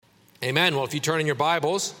Amen. Well, if you turn in your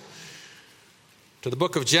Bibles to the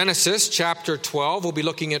book of Genesis, chapter 12, we'll be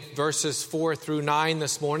looking at verses 4 through 9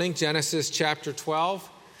 this morning. Genesis chapter 12,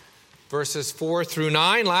 verses 4 through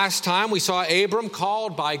 9. Last time we saw Abram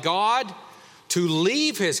called by God to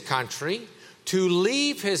leave his country, to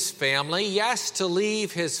leave his family, yes, to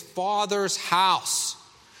leave his father's house,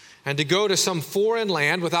 and to go to some foreign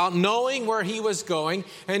land without knowing where he was going.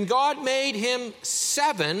 And God made him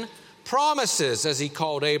 7 promises as he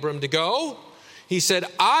called Abram to go. He said,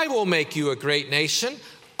 I will make you a great nation.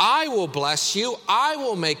 I will bless you. I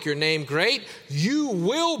will make your name great. You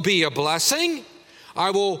will be a blessing. I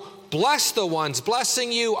will bless the ones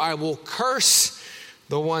blessing you. I will curse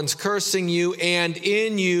the ones cursing you. And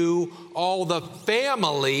in you, all the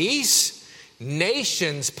families,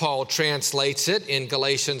 nations, Paul translates it in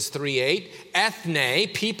Galatians 3:8, ethne,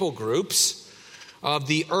 people groups of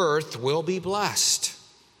the earth will be blessed.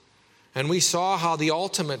 And we saw how the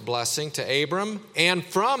ultimate blessing to Abram and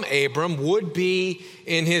from Abram would be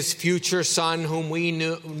in his future son, whom we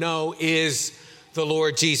know is the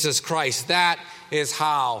Lord Jesus Christ. That is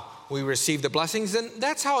how we receive the blessings, and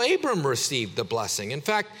that's how Abram received the blessing. In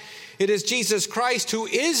fact, it is Jesus Christ who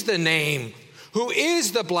is the name, who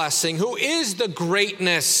is the blessing, who is the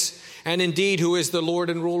greatness, and indeed who is the Lord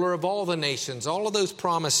and ruler of all the nations. All of those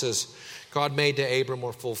promises God made to Abram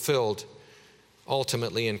were fulfilled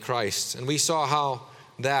ultimately in Christ. And we saw how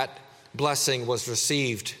that blessing was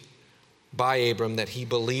received by Abram, that he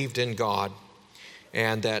believed in God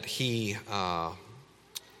and that he,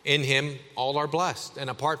 in him, all are blessed. And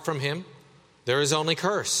apart from him, there is only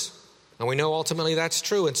curse. And we know ultimately that's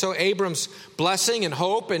true. And so Abram's blessing and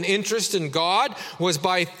hope and interest in God was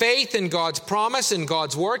by faith in God's promise and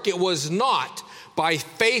God's work. It was not by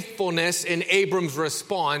faithfulness in Abram's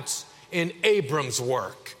response in Abram's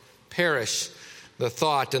work. Perish the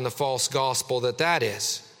thought and the false gospel that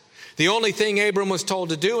is. The only thing Abram was told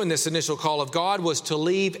to do in this initial call of God was to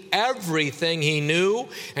leave everything he knew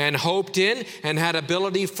and hoped in and had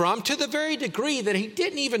ability from, to the very degree that he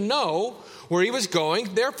didn't even know where he was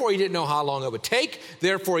going. Therefore, he didn't know how long it would take.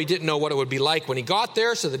 Therefore, he didn't know what it would be like when he got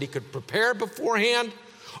there so that he could prepare beforehand.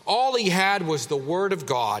 All he had was the word of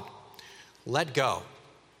God. Let go.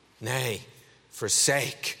 Nay,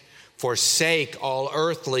 forsake. Forsake all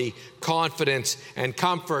earthly confidence and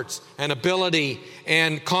comforts and ability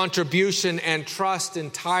and contribution and trust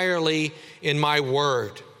entirely in my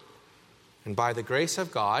word. And by the grace of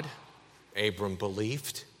God, Abram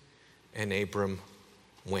believed and Abram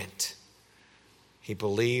went. He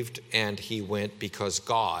believed and he went because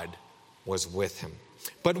God was with him.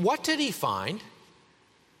 But what did he find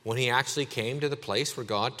when he actually came to the place where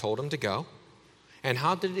God told him to go? And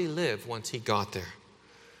how did he live once he got there?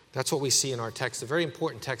 That's what we see in our text, a very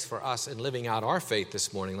important text for us in living out our faith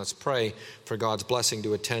this morning. Let's pray for God's blessing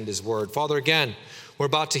to attend his word. Father, again, we're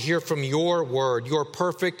about to hear from your word, your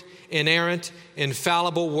perfect, inerrant,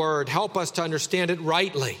 infallible word. Help us to understand it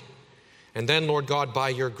rightly. And then, Lord God, by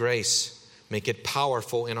your grace, make it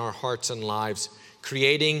powerful in our hearts and lives,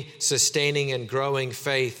 creating, sustaining, and growing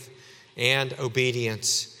faith and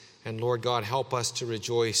obedience. And Lord God, help us to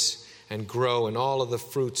rejoice and grow in all of the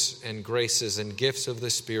fruits and graces and gifts of the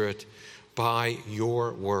Spirit by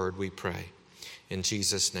your word, we pray. In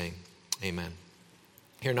Jesus' name, amen.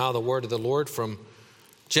 Hear now the word of the Lord from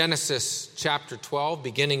Genesis chapter 12,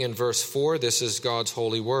 beginning in verse 4. This is God's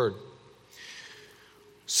holy word.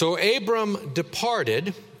 So Abram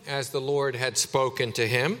departed as the Lord had spoken to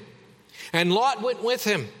him, and Lot went with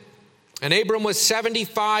him. And Abram was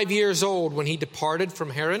 75 years old when he departed from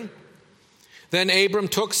Haran. Then Abram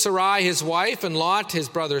took Sarai his wife and Lot his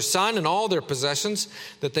brother's son and all their possessions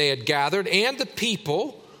that they had gathered and the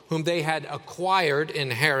people whom they had acquired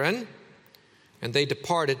in Haran, and they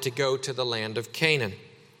departed to go to the land of Canaan.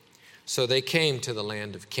 So they came to the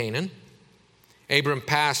land of Canaan. Abram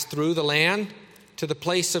passed through the land to the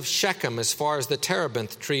place of Shechem as far as the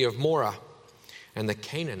terebinth tree of Moreh, and the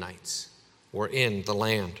Canaanites were in the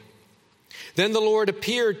land. Then the Lord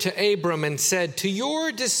appeared to Abram and said, to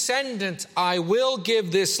your descendants I will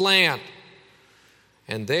give this land.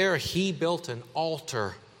 And there he built an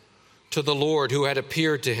altar to the Lord who had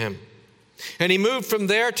appeared to him. And he moved from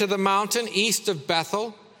there to the mountain east of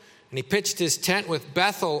Bethel. And he pitched his tent with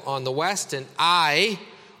Bethel on the west and Ai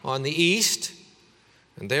on the east.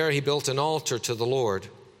 And there he built an altar to the Lord.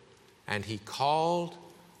 And he called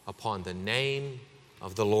upon the name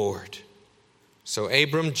of the Lord. So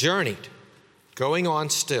Abram journeyed, going on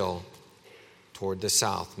still toward the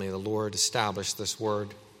south. May the Lord establish this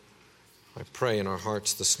word, I pray, in our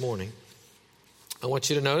hearts this morning. I want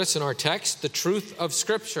you to notice in our text the truth of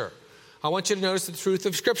Scripture. I want you to notice the truth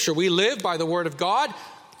of Scripture. We live by the Word of God.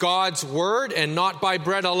 God's word and not by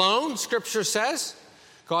bread alone, Scripture says.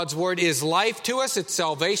 God's word is life to us. It's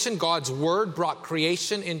salvation. God's word brought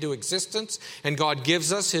creation into existence, and God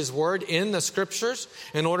gives us his word in the Scriptures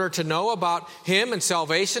in order to know about him and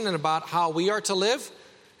salvation and about how we are to live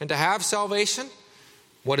and to have salvation.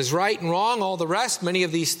 What is right and wrong, all the rest, many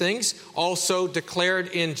of these things also declared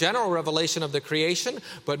in general revelation of the creation,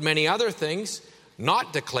 but many other things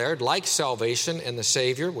not declared, like salvation and the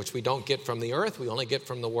Savior, which we don't get from the earth, we only get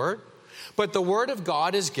from the Word. But the Word of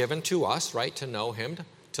God is given to us, right, to know him,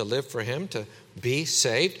 to live for him, to be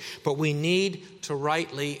saved. But we need to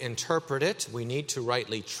rightly interpret it. We need to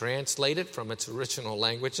rightly translate it from its original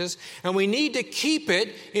languages. And we need to keep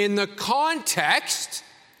it in the context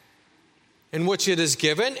in which it is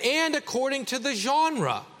given and according to the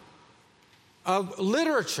genre of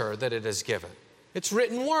literature that it is given. It's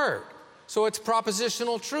written word, so it's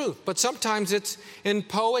propositional truth. But sometimes it's in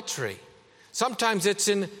poetry. Sometimes it's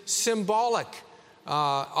in symbolic,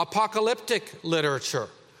 apocalyptic literature.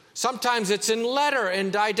 Sometimes it's in letter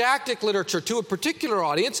and didactic literature to a particular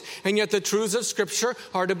audience, and yet the truths of Scripture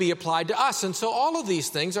are to be applied to us. And so all of these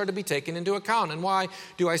things are to be taken into account. And why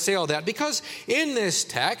do I say all that? Because in this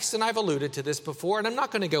text, and I've alluded to this before, and I'm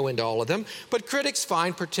not going to go into all of them, but critics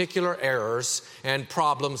find particular errors and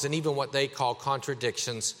problems and even what they call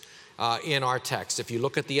contradictions in our text. If you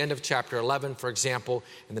look at the end of chapter 11, for example,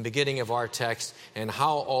 in the beginning of our text, and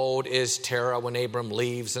how old is Terah when Abram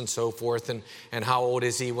leaves and so forth, and how old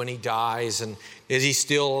is he when he dies, and is he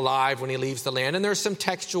still alive when he leaves the land? And there's some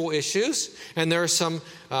textual issues, and there are some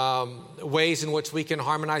ways in which we can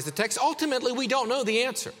harmonize the text. Ultimately, we don't know the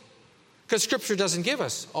answer, because Scripture doesn't give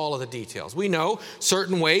us all of the details. We know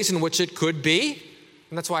certain ways in which it could be,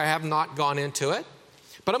 and that's why I have not gone into it.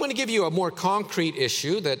 But I'm going to give you a more concrete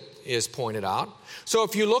issue that is pointed out. So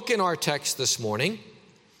if you look in our text this morning,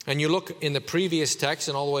 and you look in the previous text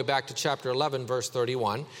and all the way back to chapter 11, verse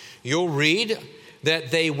 31, you'll read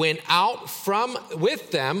that they went out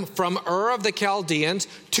with them from Ur of the Chaldeans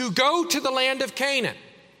to go to the land of Canaan.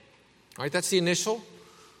 All right, that's the initial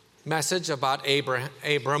message about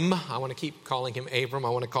Abram. I want to keep calling him Abram.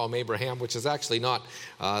 I want to call him Abraham, which is actually not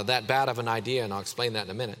that bad of an idea, and I'll explain that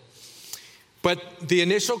in a minute. But the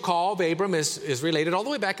initial call of Abram is related all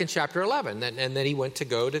the way back in chapter 11, and then he went to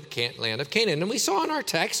go to the land of Canaan. And we saw in our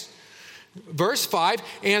text, verse 5,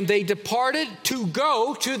 and they departed to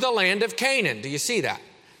go to the land of Canaan. Do you see that?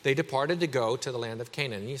 They departed to go to the land of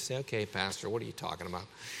Canaan. And you say, okay, Pastor, what are you talking about?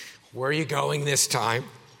 Where are you going this time?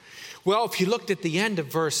 Well, if you looked at the end of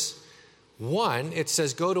verse 1, it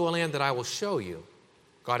says, go to a land that I will show you.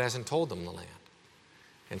 God hasn't told them the land.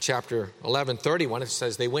 In chapter 11:31, it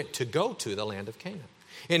says they went to go to the land of Canaan.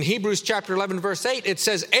 In Hebrews chapter 11, verse 8, it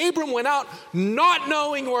says Abram went out not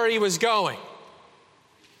knowing where he was going.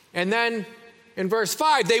 And then in verse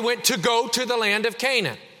 5, they went to go to the land of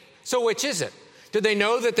Canaan. So which is it? Did they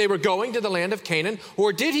know that they were going to the land of Canaan,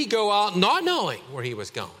 or did he go out not knowing where he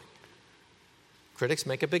was going? Critics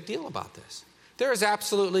make a big deal about this. There is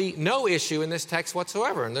absolutely no issue in this text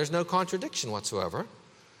whatsoever, and there's no contradiction whatsoever.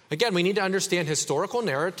 Again, we need to understand historical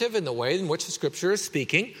narrative in the way in which the Scripture is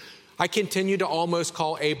speaking. I continue to almost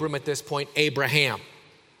call Abram at this point Abraham.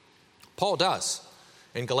 Paul does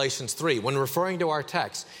in Galatians 3. When referring to our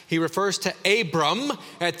text, he refers to Abram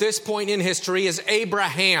at this point in history as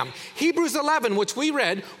Abraham. Hebrews 11, which we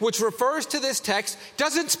read, which refers to this text,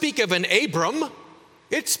 doesn't speak of an Abram.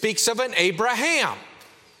 It speaks of an Abraham.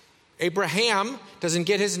 Abraham doesn't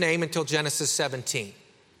get his name until Genesis 17.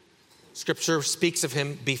 Scripture speaks of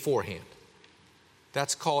him beforehand.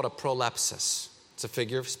 That's called a prolepsis. It's a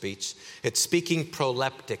figure of speech. It's speaking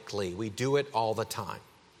proleptically. We do it all the time.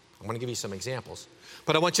 I'm going to give you some examples.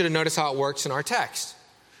 But I want you to notice how it works in our text.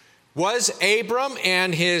 Was Abram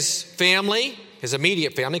and his family, his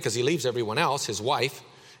immediate family, because he leaves everyone else, his wife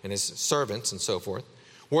and his servants and so forth,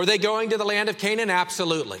 were they going to the land of Canaan?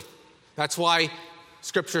 Absolutely. That's why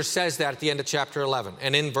Scripture says that at the end of chapter 11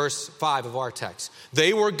 and in verse 5 of our text.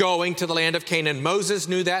 They were going to the land of Canaan. Moses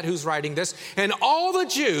knew that, who's writing this. And all the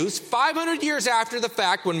Jews, 500 years after the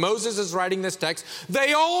fact, when Moses is writing this text,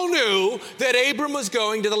 they all knew that Abram was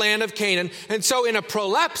going to the land of Canaan. And so in a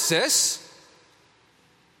prolepsis,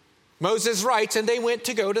 Moses writes, and they went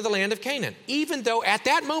to go to the land of Canaan. Even though at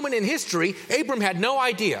that moment in history, Abram had no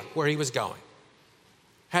idea where he was going.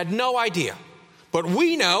 Had no idea. But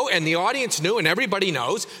we know, and the audience knew, and everybody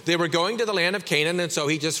knows, they were going to the land of Canaan, and so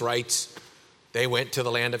he just writes, they went to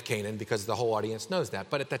the land of Canaan, because the whole audience knows that.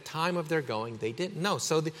 But at the time of their going, they didn't know.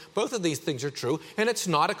 So both of these things are true, and it's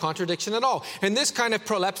not a contradiction at all. And this kind of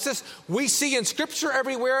prolepsis we see in Scripture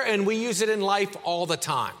everywhere, and we use it in life all the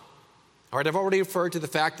time. All right, I've already referred to the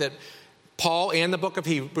fact that Paul and the book of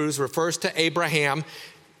Hebrews refers to Abram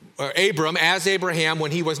as Abraham when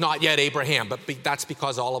he was not yet Abraham. But that's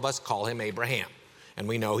because all of us call him Abraham. And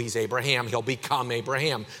we know he's Abraham. He'll become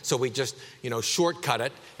Abraham. So we just, shortcut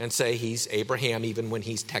it and say he's Abraham even when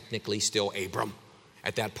he's technically still Abram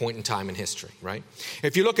at that point in time in history, right?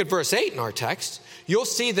 If you look at verse 8 in our text, you'll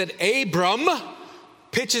see that Abram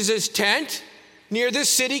pitches his tent near this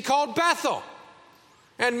city called Bethel.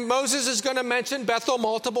 And Moses is going to mention Bethel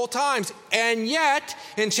multiple times. And yet,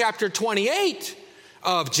 in chapter 28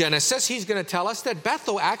 of Genesis, he's going to tell us that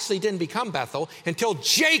Bethel actually didn't become Bethel until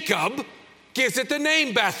Jacob gives it the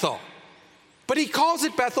name Bethel. But he calls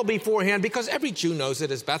it Bethel beforehand because every Jew knows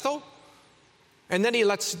it as Bethel. And then he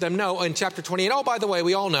lets them know in chapter 28, oh, by the way,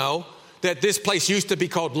 we all know that this place used to be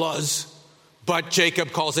called Luz, but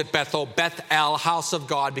Jacob calls it Bethel, Bethel, house of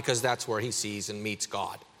God, because that's where he sees and meets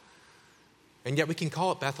God. And yet we can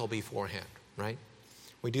call it Bethel beforehand, right?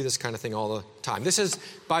 We do this kind of thing all the time. This is,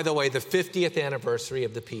 by the way, the 50th anniversary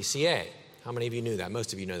of the PCA. How many of you knew that?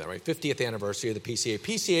 Most of you know that, right? 50th anniversary of the PCA.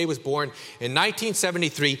 PCA was born in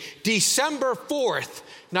 1973, December 4th,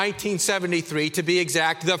 1973, to be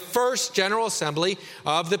exact, the first General Assembly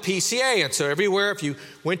of the PCA. And so everywhere, if you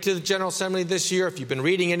went to the General Assembly this year, if you've been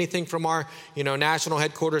reading anything from our, national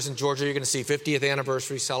headquarters in Georgia, you're going to see 50th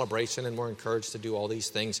anniversary celebration, and we're encouraged to do all these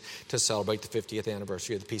things to celebrate the 50th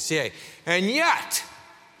anniversary of the PCA. And yet,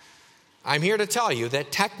 I'm here to tell you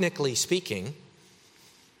that technically speaking,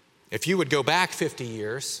 if you would go back 50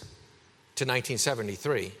 years to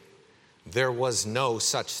 1973, there was no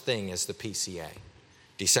such thing as the PCA.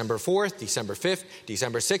 December 4th, December 5th,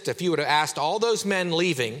 December 6th, if you would have asked all those men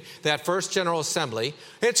leaving that first General Assembly,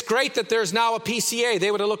 it's great that there's now a PCA, they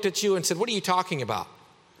would have looked at you and said, what are you talking about?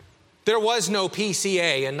 There was no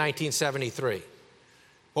PCA in 1973.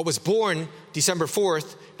 What was born December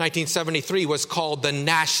 4th, 1973 was called the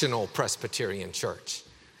National Presbyterian Church.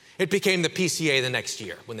 It became the PCA the next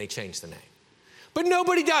year when they changed the name. But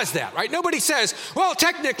nobody does that, right? Nobody says, well,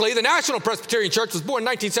 technically, the National Presbyterian Church was born in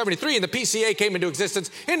 1973 and the PCA came into existence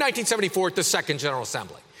in 1974 at the Second General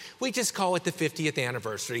Assembly. We just call it the 50th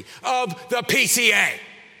anniversary of the PCA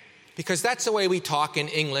because that's the way we talk in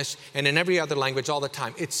English and in every other language all the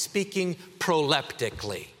time. It's speaking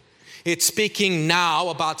proleptically. It's speaking now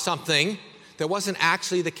about something that wasn't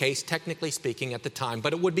actually the case, technically speaking, at the time,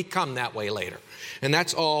 but it would become that way later. And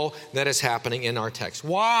that's all that is happening in our text.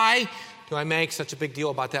 Why do I make such a big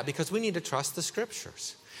deal about that? Because we need to trust the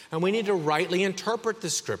Scriptures. And we need to rightly interpret the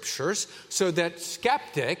Scriptures so that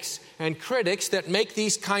skeptics and critics that make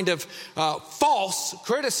these kind of false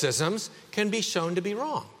criticisms can be shown to be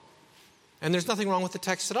wrong. And there's nothing wrong with the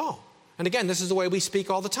text at all. And again, this is the way we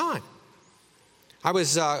speak all the time. I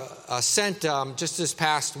was sent just this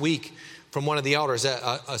past week from one of the elders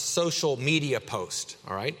a social media post,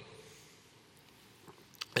 all right?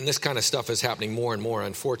 And this kind of stuff is happening more and more,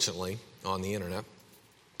 unfortunately, on the internet.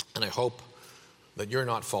 And I hope that you're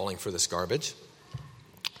not falling for this garbage.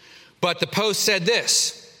 But the post said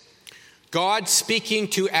this: God speaking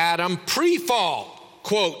to Adam pre-fall,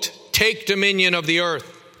 quote, take dominion of the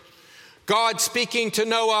earth. God speaking to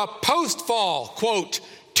Noah post-fall, quote,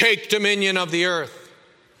 take dominion of the earth.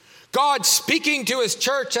 God speaking to his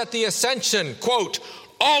church at the ascension, quote,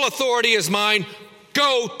 all authority is mine.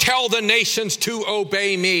 Go tell the nations to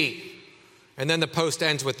obey me. And then the post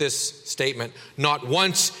ends with this statement: not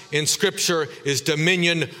once in Scripture is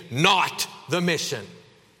dominion not the mission.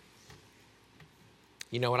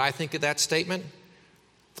 You know what I think of that statement?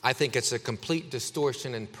 I think it's a complete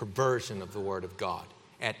distortion and perversion of the Word of God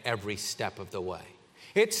at every step of the way.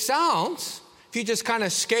 It sounds, if you just kind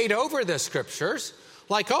of skate over the Scriptures,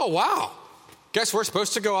 like, oh, wow, guess we're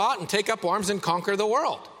supposed to go out and take up arms and conquer the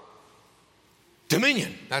world.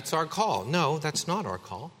 Dominion, that's our call. No, that's not our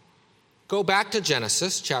call. Go back to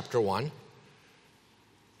Genesis chapter 1.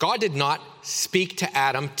 God did not speak to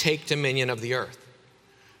Adam, take dominion of the earth.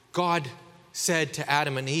 God said to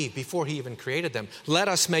Adam and Eve before he even created them, let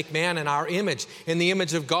us make man in our image, in the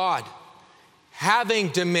image of God, having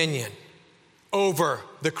dominion over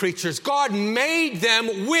the creatures. God made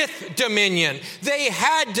them with dominion. They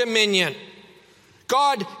had dominion.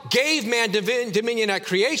 God gave man dominion at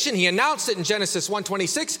creation. He announced it in Genesis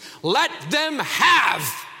 1:26. Let them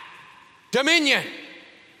have dominion.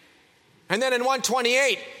 And then in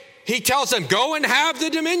 1:28, he tells them, go and have the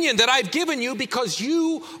dominion that I've given you because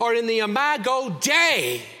you are in the imago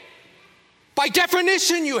Dei. By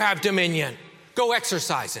definition, you have dominion. Go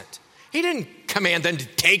exercise it. He didn't command them to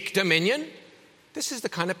take dominion. This is the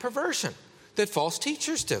kind of perversion that false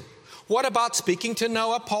teachers do. What about speaking to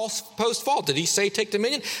Noah post-fall? Did he say take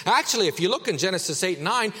dominion? Actually, if you look in Genesis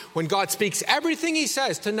 8:9, when God speaks everything he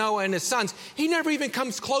says to Noah and his sons, he never even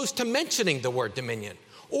comes close to mentioning the word dominion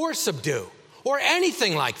or subdue or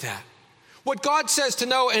anything like that. What God says to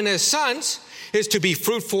Noah and his sons is to be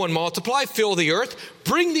fruitful and multiply, fill the earth,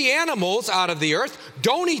 bring the animals out of the earth,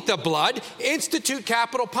 don't eat the blood, institute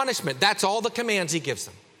capital punishment. That's all the commands he gives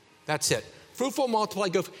them. That's it. Fruitful, multiply,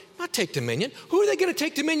 go, not take dominion. Who are they going to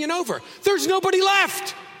take dominion over? There's nobody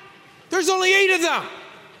left. There's only 8 of them.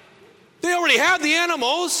 They already have the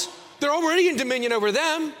animals. They're already in dominion over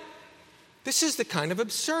them. This is the kind of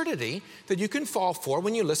absurdity that you can fall for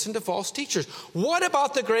when you listen to false teachers. What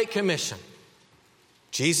about the Great Commission?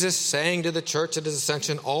 Jesus saying to the church at his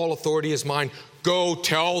ascension, all authority is mine. Go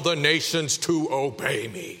tell the nations to obey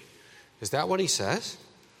me. Is that what he says?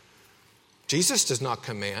 Jesus does not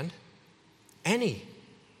command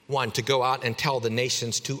anyone to go out and tell the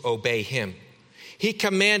nations to obey him. He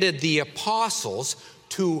commanded the apostles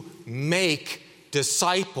to make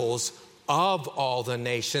disciples of all the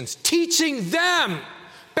nations, teaching them,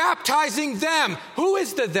 baptizing them. Who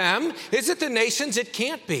is the them? Is it the nations? It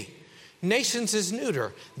can't be. Nations is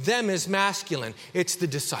neuter. Them is masculine. It's the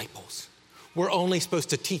disciples. We're only supposed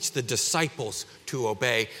to teach the disciples to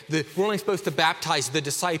obey. We're only supposed to baptize the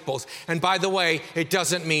disciples. And by the way, it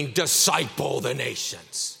doesn't mean disciple the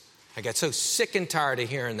nations. I get so sick and tired of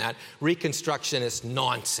hearing that. Reconstructionist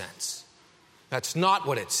nonsense. That's not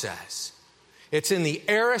what it says. It's in the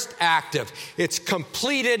aorist active. It's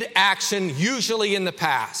completed action, usually in the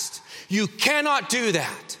past. You cannot do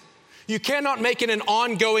that. You cannot make it an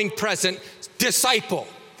ongoing present. Disciple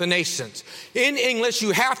the nations. In English,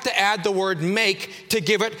 you have to add the word make to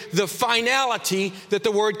give it the finality that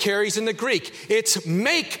the word carries in the Greek. It's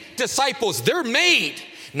make disciples. They're made.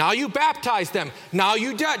 Now you baptize them. Now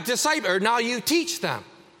you disciple, or now you teach them.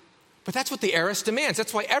 But that's what the aorist demands.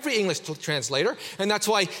 That's why every English translator, and that's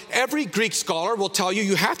why every Greek scholar will tell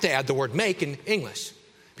you have to add the word make in English,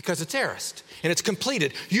 because it's aorist and it's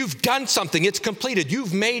completed. You've done something. It's completed.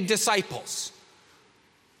 You've made disciples.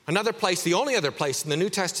 Another place, the only other place in the New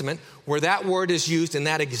Testament where that word is used in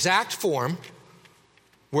that exact form,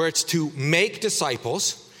 where it's to make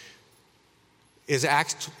disciples, is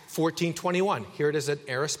Acts 14:21. Here it is an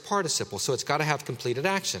aorist participle, so it's got to have completed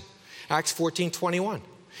action. Acts 14:21.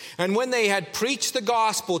 And when they had preached the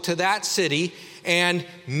gospel to that city and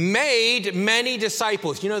made many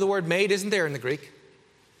disciples. You know the word made isn't there in the Greek,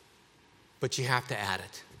 but you have to add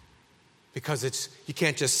it. Because you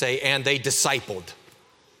can't just say, and they discipled,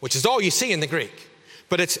 which is all you see in the Greek.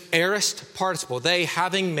 But it's aorist participle. They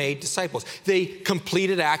having made disciples. They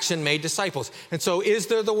completed action, made disciples. And so is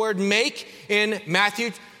there the word make in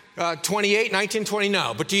Matthew 28, 19, 20?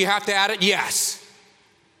 No. But do you have to add it? Yes.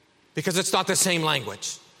 Because it's not the same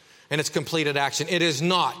language. And it's completed action. It is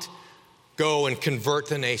not go and convert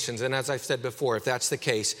the nations. And as I've said before, if that's the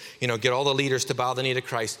case, get all the leaders to bow the knee to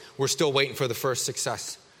Christ. We're still waiting for the first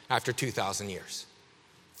success after 2,000 years.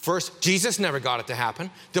 First, Jesus never got it to happen.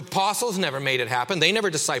 The apostles never made it happen. They never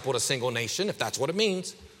discipled a single nation, if that's what it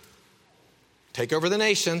means. Take over the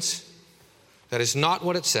nations. That is not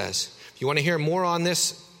what it says. If you want to hear more on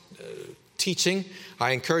this teaching,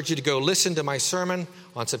 I encourage you to go listen to my sermon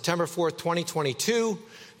on September 4th, 2022,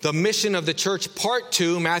 The Mission of the Church, Part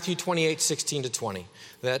 2, Matthew 28, 16 to 20.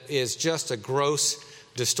 That is just a gross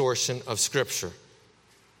distortion of Scripture.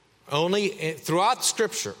 Throughout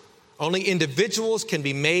Scripture, only individuals can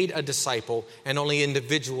be made a disciple, and only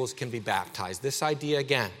individuals can be baptized. This idea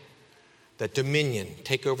again, that dominion,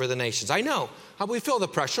 take over the nations. I know how we feel the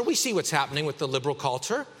pressure. We see what's happening with the liberal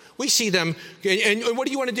culture. We see them, and what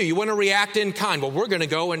do you want to do? You want to react in kind. Well, we're going to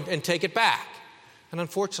go and take it back. And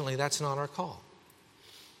unfortunately, that's not our call.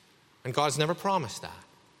 And God's never promised that.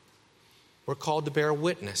 We're called to bear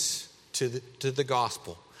witness to the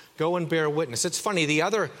gospel. Go and bear witness. It's funny, the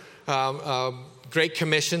other Great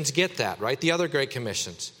Commissions get that, right? The other Great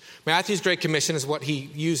Commissions. Matthew's Great Commission is what he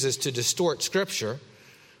uses to distort Scripture.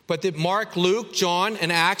 But that Mark, Luke, John,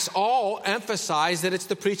 and Acts all emphasize that it's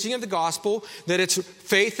the preaching of the gospel, that it's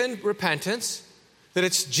faith and repentance, that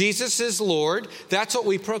it's Jesus is Lord. That's what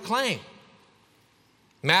we proclaim.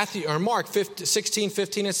 Mark 16,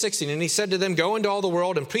 15, and 16. And he said to them, go into all the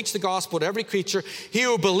world and preach the gospel to every creature. He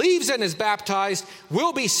who believes and is baptized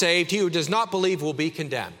will be saved. He who does not believe will be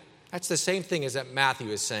condemned. That's the same thing as that Matthew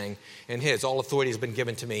is saying in his. All authority has been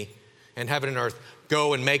given to me in heaven and earth.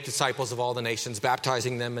 Go and make disciples of all the nations,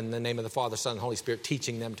 baptizing them in the name of the Father, Son, and Holy Spirit,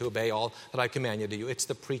 teaching them to obey all that I command you to do. It's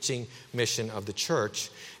the preaching mission of the church.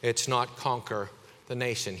 It's not conquer the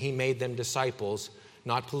nation. He made them disciples,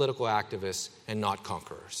 not political activists, and not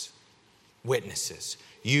conquerors. Witnesses.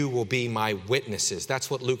 You will be my witnesses.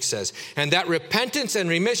 That's what Luke says. And that repentance and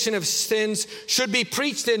remission of sins should be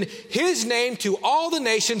preached in his name to all the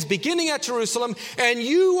nations, beginning at Jerusalem. And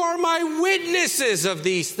you are my witnesses of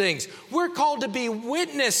these things. We're called to be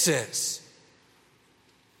witnesses.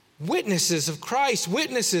 Witnesses of Christ,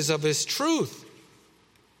 witnesses of his truth.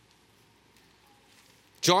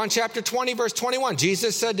 John chapter 20, verse 21,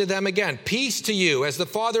 Jesus said to them again, peace to you. As the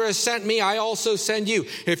Father has sent me, I also send you.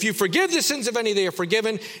 If you forgive the sins of any, they are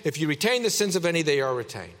forgiven. If you retain the sins of any, they are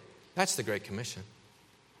retained. That's the Great Commission.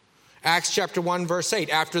 Acts chapter 1, verse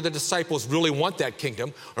 8, after the disciples really want that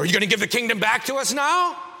kingdom, are you going to give the kingdom back to us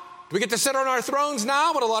now? Do we get to sit on our thrones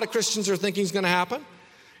now? What a lot of Christians are thinking is going to happen.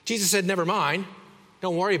 Jesus said, never mind.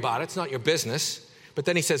 Don't worry about it. It's not your business. But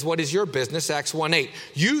then he says, what is your business? Acts 1:8.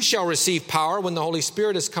 You shall receive power when the Holy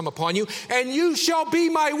Spirit has come upon you, and you shall be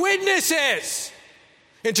my witnesses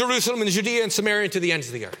in Jerusalem and Judea and Samaria and to the ends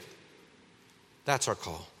of the earth. That's our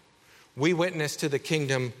call. We witness to the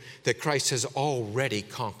kingdom that Christ has already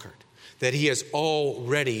conquered, that he has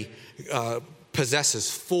already possesses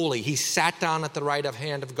fully. He sat down at the right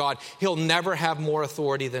hand of God. He'll never have more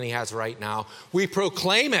authority than he has right now. We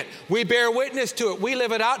proclaim it. We bear witness to it. We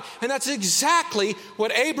live it out. And that's exactly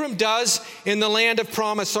what Abram does in the land of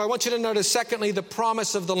promise. So I want you to notice, secondly, the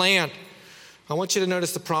promise of the land. I want you to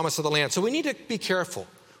notice the promise of the land. So we need to be careful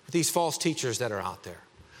with these false teachers that are out there.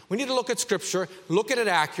 We need to look at Scripture, look at it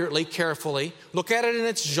accurately, carefully, look at it in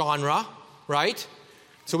its genre, right?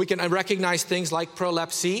 So we can recognize things like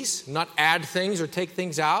prolepses, not add things or take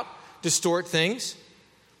things out, distort things.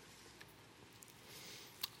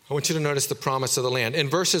 I want you to notice the promise of the land. In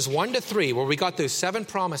verses 1 to 3, where we got those 7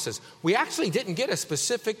 promises, we actually didn't get a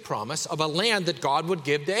specific promise of a land that God would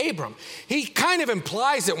give to Abram. He kind of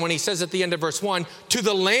implies it when he says at the end of verse 1, to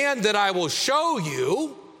the land that I will show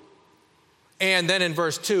you. And then in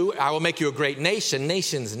verse 2, I will make you a great nation.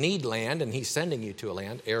 Nations need land, and he's sending you to a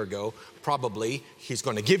land. Ergo, probably he's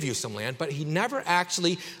going to give you some land. But he never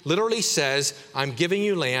actually literally says, I'm giving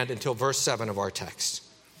you land until verse 7 of our text.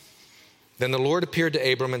 Then the Lord appeared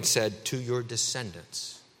to Abram and said, to your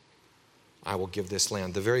descendants, I will give this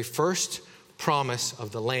land. The very first promise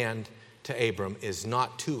of the land to Abram is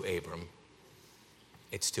not to Abram.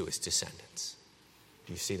 It's to his descendants.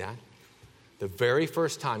 Do you see that? The very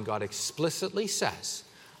first time God explicitly says,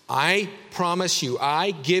 I promise you,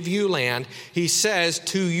 I give you land, he says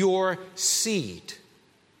to your seed.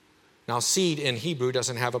 Now, seed in Hebrew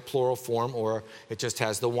doesn't have a plural form, or it just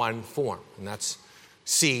has the one form. And that's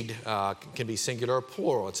seed can be singular or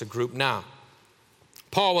plural. It's a group noun.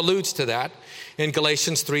 Paul alludes to that in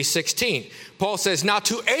Galatians 3:16. Paul says, now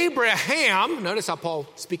to Abraham, notice how Paul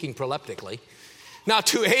speaking proleptically, now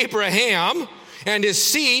to Abraham and his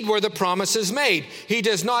seed were the promises made. He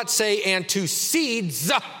does not say, and to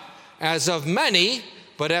seeds as of many,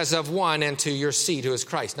 but as of one, and to your seed who is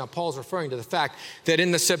Christ. Now, Paul's referring to the fact that in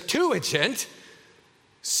the Septuagint,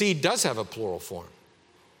 seed does have a plural form,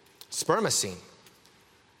 spermacene.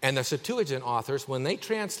 And the Septuagint authors, when they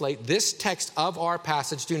translate this text of our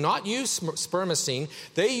passage, do not use spermacene,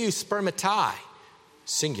 they use spermatai,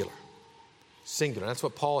 singular. Singular. That's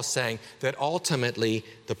what Paul is saying, that ultimately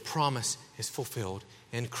the promise is fulfilled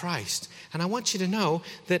in Christ. And I want you to know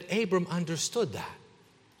that Abram understood that.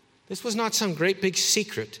 This was not some great big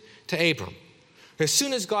secret to Abram. As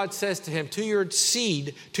soon as God says to him, to your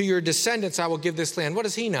seed, to your descendants, I will give this land, what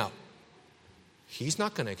does he know? He's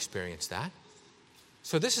not going to experience that.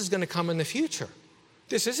 So this is going to come in the future.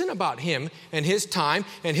 This isn't about him and his time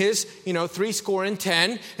and his,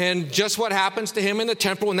 70 and just what happens to him in the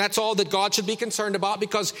temple. And that's all that God should be concerned about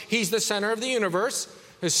because he's the center of the universe,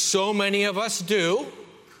 as so many of us do.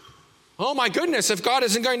 Oh my goodness, if God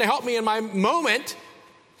isn't going to help me in my moment,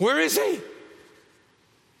 where is he?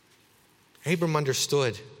 Abram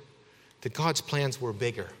understood that God's plans were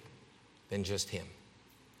bigger than just him.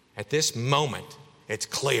 At this moment, it's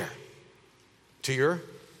clear to your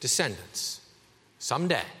descendants.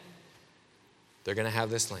 Someday, they're going to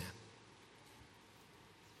have this land.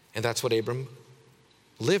 And that's what Abram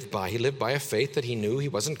lived by. He lived by a faith that he knew he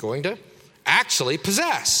wasn't going to actually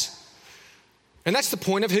possess. And that's the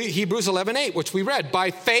point of Hebrews 11:8, which we read.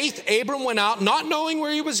 By faith, Abram went out, not knowing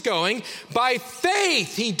where he was going. By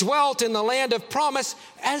faith, he dwelt in the land of promise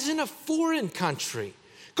as in a foreign country.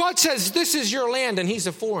 God says, this is your land, and he's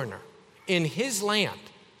a foreigner in his land.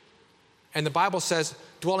 And the Bible says,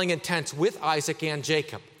 dwelling in tents with Isaac and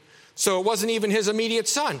Jacob. So it wasn't even his immediate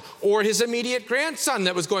son or his immediate grandson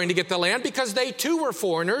that was going to get the land because they too were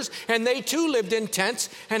foreigners and they too lived in tents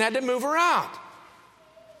and had to move around.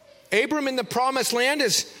 Abram in the promised land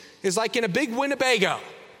is like in a big Winnebago.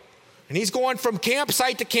 And he's going from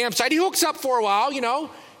campsite to campsite. He hooks up for a while,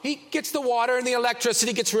 He gets the water and the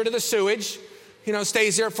electricity, gets rid of the sewage,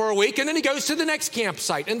 stays there for a week. And then he goes to the next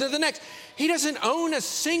campsite and to the next. He doesn't own a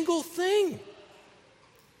single thing.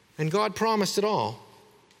 And God promised it all,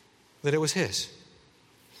 that it was his.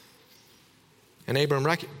 And Abram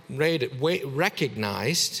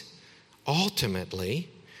recognized ultimately,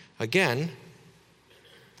 again,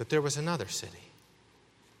 that there was another city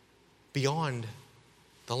beyond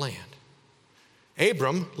the land.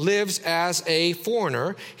 Abram lives as a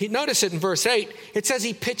foreigner. Notice it in verse 8. It says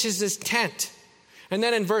he pitches his tent. And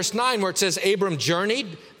then in verse 9 where it says Abram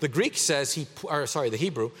journeyed, the Greek says the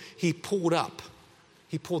Hebrew, he pulled up.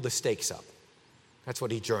 He pulled the stakes up. That's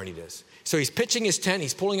what he journeyed is. So he's pitching his tent.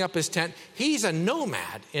 He's pulling up his tent. He's a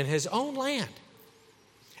nomad in his own land.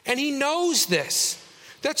 And he knows this.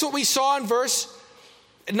 That's what we saw in verse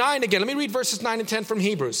 9 again. Let me read verses 9 and 10 from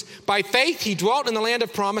Hebrews. By faith, he dwelt in the land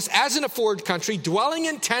of promise as in a foreign country, dwelling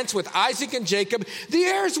in tents with Isaac and Jacob, the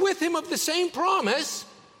heirs with him of the same promise.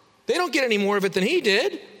 They don't get any more of it than he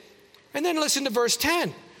did. And then listen to verse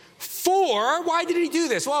 10. For, why did he do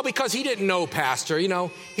this? Well, because he didn't know, Pastor. He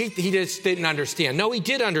just didn't understand. No, he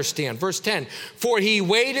did understand. Verse 10. For he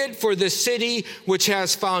waited for the city which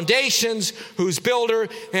has foundations, whose builder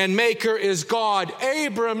and maker is God.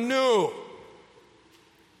 Abram knew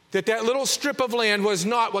that little strip of land was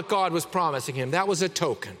not what God was promising him. That was a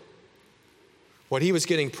token. What he was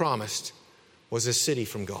getting promised was a city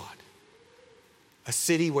from God. A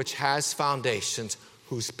city which has foundations,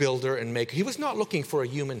 whose builder and maker. He was not looking for a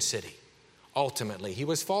human city, ultimately. He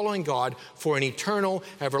was following God for an eternal,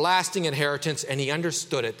 everlasting inheritance, and he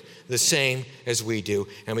understood it the same as we do,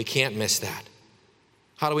 and we can't miss that.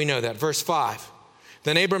 How do we know that? Verse 5.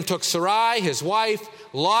 Then Abram took Sarai, his wife,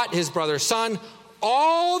 Lot, his brother's son,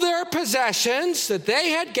 all their possessions that they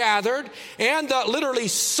had gathered, and the literally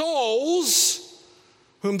souls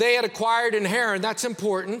whom they had acquired in Haran. That's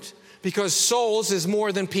important because souls is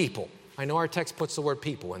more than people. I know our text puts the word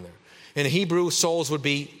people in there. In Hebrew, souls would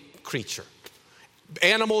be creature.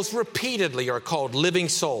 Animals repeatedly are called living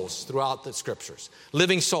souls throughout the scriptures.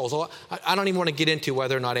 Living souls. I don't even want to get into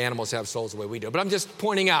whether or not animals have souls the way we do, but I'm just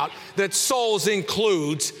pointing out that souls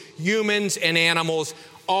includes humans and animals.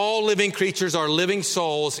 All living creatures are living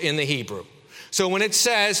souls in the Hebrew. So when it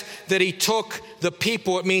says that he took the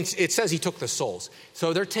people, it says he took the souls.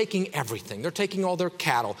 So they're taking everything. They're taking all their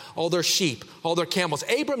cattle, all their sheep, all their camels.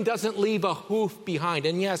 Abram doesn't leave a hoof behind.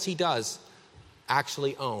 And yes, he does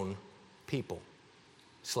actually own people,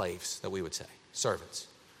 slaves that we would say, servants.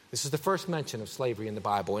 This is the first mention of slavery in the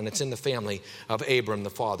Bible, and it's in the family of Abram, the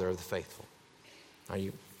father of the faithful. I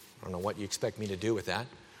don't know what you expect me to do with that.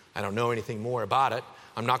 I don't know anything more about it.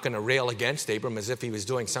 I'm not going to rail against Abram as if he was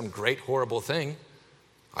doing some great, horrible thing.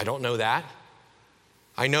 I don't know that.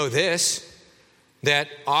 I know this, that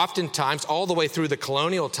oftentimes, all the way through the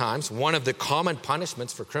colonial times, one of the common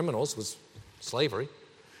punishments for criminals was slavery.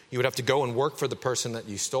 You would have to go and work for the person that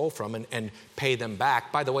you stole from and pay them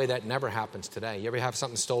back. By the way, that never happens today. You ever have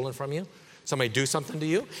something stolen from you? Somebody do something to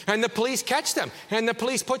you? And the police catch them, and the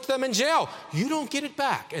police put them in jail. You don't get it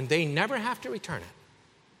back, and they never have to return it.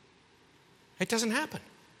 It doesn't happen.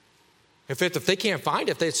 If they can't find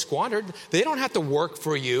it, if it's squandered, they don't have to work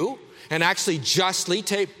for you and actually justly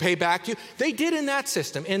pay back to you. They did in that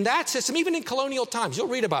system. In that system, even in colonial times, you'll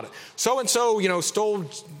read about it. So-and-so, stole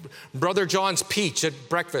Brother John's peach at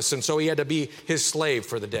breakfast, and so he had to be his slave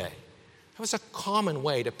for the day. That was a common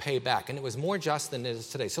way to pay back, and it was more just than it is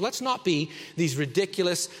today. So let's not be these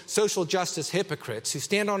ridiculous social justice hypocrites who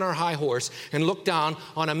stand on our high horse and look down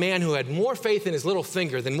on a man who had more faith in his little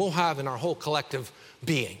finger than we'll have in our whole collective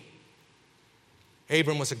being.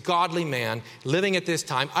 Abram was a godly man living at this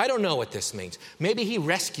time. I don't know what this means. Maybe he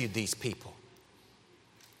rescued these people.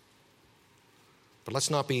 But let's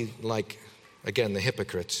not be like, again, the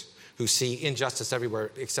hypocrites who see injustice everywhere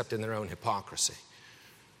except in their own hypocrisy.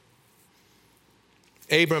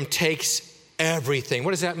 Abram takes everything.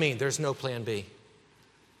 What does that mean? There's no plan B.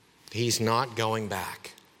 He's not going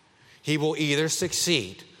back. He will either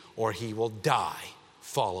succeed or he will die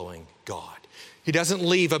following God. He doesn't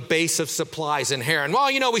leave a base of supplies in Haran.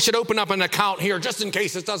 Well, we should open up an account here just in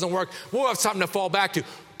case this doesn't work. We'll have something to fall back to.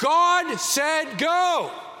 God said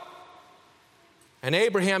go. And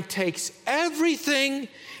Abraham takes everything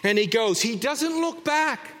and he goes. He doesn't look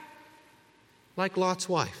back like Lot's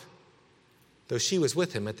wife, though she was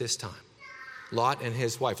with him at this time. Lot and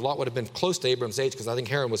his wife. Lot would have been close to Abram's age because I think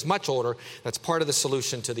Haran was much older. That's part of the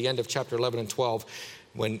solution to the end of chapter 11 and 12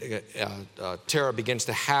 when Terah begins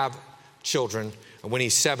to have children when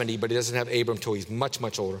he's 70, but he doesn't have Abram until he's much,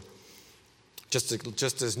 much older.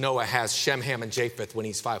 Just as Noah has Shem, Ham, and Japheth when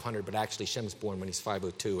he's 500, but actually Shem's born when he's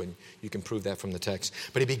 502, and you can prove that from the text.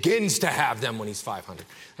 But he begins to have them when he's 500.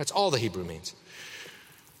 That's all the Hebrew means.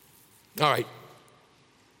 All right.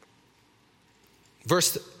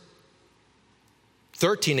 Verse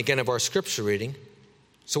 13 again of our scripture reading.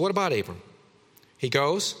 So what about Abram? He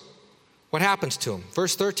goes. What happens to him?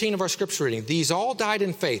 Verse 13 of our scripture reading. These all died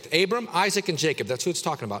in faith. Abram, Isaac, and Jacob. That's who it's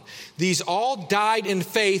talking about. These all died in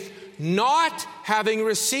faith, not having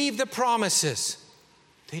received the promises.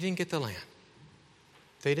 They didn't get the land.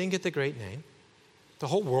 They didn't get the great name. The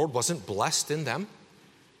whole world wasn't blessed in them.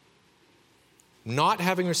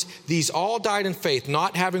 These all died in faith,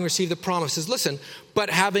 not having received the promises. Listen, but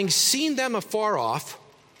having seen them afar off,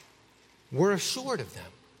 were assured of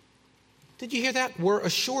them. Did you hear that? Were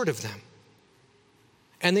assured of them.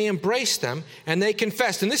 And they embraced them, and they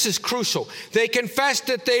confessed, and this is crucial, they confessed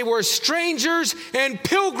that they were strangers and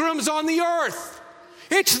pilgrims on the earth.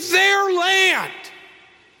 It's their land.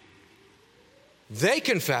 They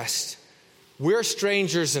confessed, we're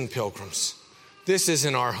strangers and pilgrims. This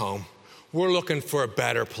isn't our home. We're looking for a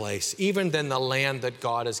better place, even than the land that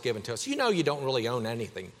God has given to us. You know you don't really own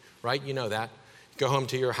anything, right? You know that. Go home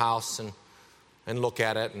to your house and look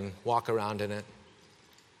at it and walk around in it.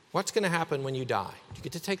 What's going to happen when you die? Do you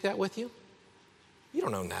get to take that with you? You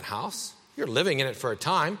don't own that house. You're living in it for a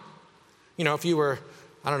time. You know, if you were,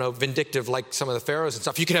 vindictive like some of the pharaohs and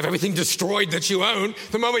stuff, you could have everything destroyed that you own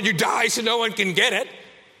the moment you die so no one can get it.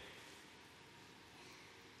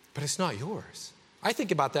 But it's not yours. I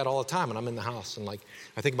think about that all the time when I'm in the house. And I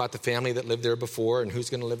think about the family that lived there before and who's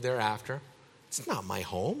going to live there after. It's not my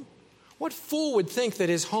home. What fool would think that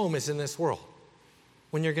his home is in this world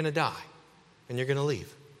when you're going to die and you're going to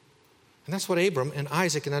leave? And that's what Abram and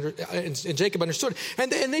Isaac and Jacob understood.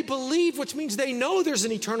 And they believe, which means they know there's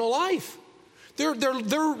an eternal life. They're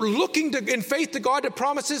looking in faith to God that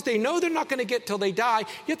promises. They know they're not going to get till they die,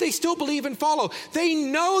 yet they still believe and follow. They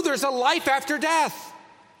know there's a life after death.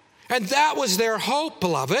 And that was their hope,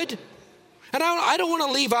 beloved. And I don't want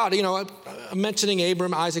to leave out, I'm mentioning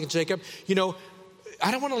Abram, Isaac, and Jacob.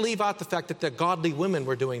 I don't want to leave out the fact that the godly women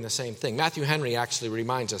were doing the same thing. Matthew Henry actually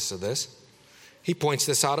reminds us of this. He points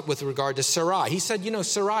this out with regard to Sarai. He said,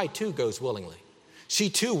 Sarai too goes willingly. She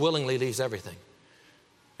too willingly leaves everything.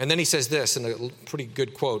 And then he says this in a pretty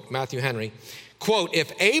good quote, Matthew Henry, quote,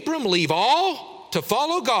 if Abram leave all to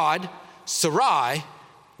follow God, Sarai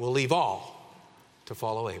will leave all to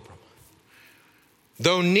follow Abram.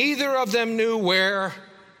 Though neither of them knew where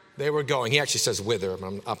they were going. He actually says whither,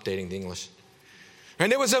 I'm updating the English.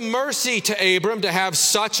 And it was a mercy to Abram to have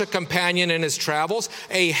such a companion in his travels,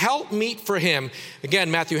 a helpmeet for him. Again,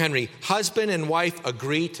 Matthew Henry, husband and wife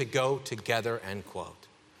agree to go together, end quote.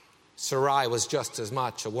 Sarai was just as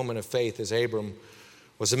much a woman of faith as Abram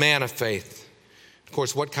was a man of faith. Of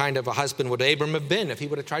course, what kind of a husband would Abram have been if he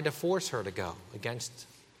would have tried to force her to go against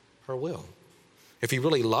her will? If he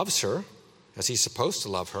really loves her, as he's supposed to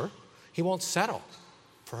love her, he won't settle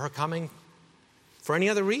for her coming for any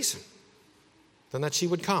other reason than that she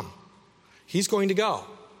would come. He's going to go.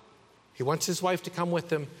 He wants his wife to come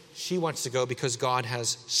with him. She wants to go because God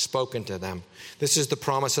has spoken to them. This is the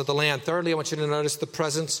promise of the land. Thirdly, I want you to notice the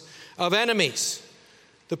presence of enemies.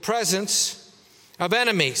 The presence of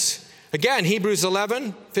enemies. Again, Hebrews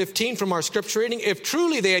 11:15 from our scripture reading. If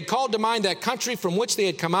truly they had called to mind that country from which they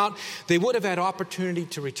had come out, they would have had opportunity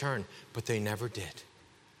to return. But they never did.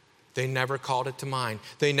 They never called it to mind.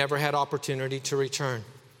 They never had opportunity to return.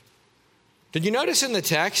 Did you notice in the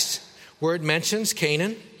text where it mentions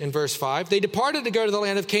Canaan in verse 5? They departed to go to the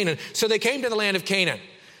land of Canaan. So they came to the land of Canaan.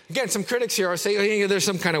 Again, some critics here are saying, there's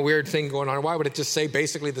some kind of weird thing going on. Why would it just say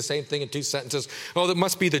basically the same thing in two sentences? Oh, there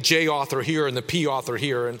must be the J author here and the P author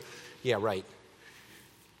here. And yeah, right.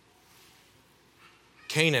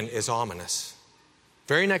 Canaan is ominous.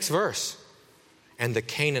 Very next verse. And the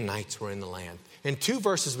Canaanites were in the land. In two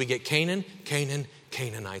verses we get Canaan, Canaan,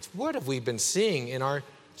 Canaanites. What have we been seeing in our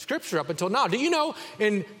Scripture up until now? Do you know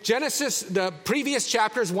in Genesis, the previous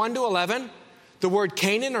chapters 1 to 11, the word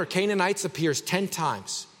Canaan or Canaanites appears 10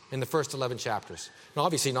 times in the first 11 chapters. Now,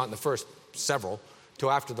 obviously not in the first several, till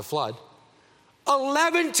after the flood.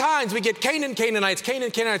 11 times we get Canaan, Canaanites, Canaan,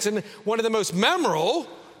 Canaanites. And one of the most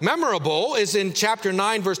memorable is in chapter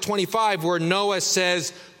 9, verse 25, where Noah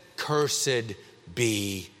says, cursed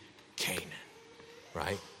be Canaan,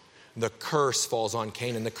 right? The curse falls on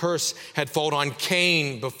Canaan. The curse had fallen on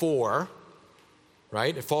Cain before,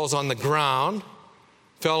 right? It falls on the ground,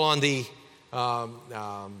 fell on the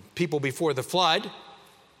people before the flood,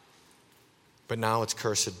 but now it's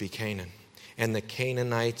cursed be Canaan. And the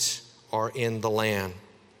Canaanites are in the land.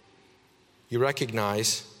 You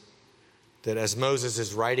recognize that as Moses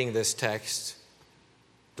is writing this text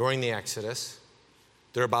during the Exodus,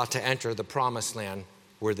 they're about to enter the promised land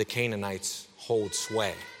where the Canaanites hold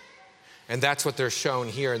sway. And that's what they're shown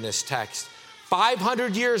here in this text.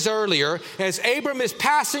 500 years earlier, as Abram is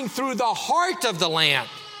passing through the heart of the land,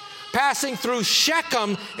 passing through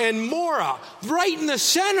Shechem and Morah, right in the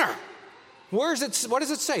center. What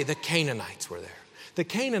does it say? The Canaanites were there. The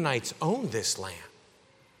Canaanites owned this land.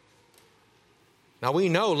 Now we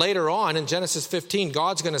know later on in Genesis 15,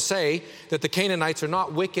 God's going to say that the Canaanites are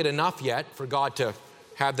not wicked enough yet for God to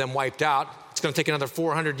have them wiped out. It's going to take another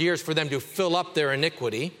 400 years for them to fill up their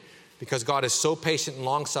iniquity, because God is so patient and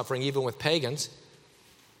long-suffering even with pagans.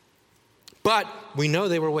 But we know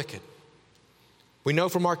they were wicked. We know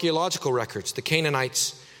from archaeological records the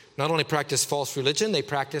Canaanites not only practiced false religion, they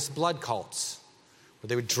practiced blood cults, where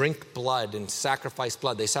they would drink blood and sacrifice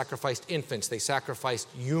blood. They sacrificed infants. They sacrificed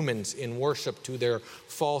humans in worship to their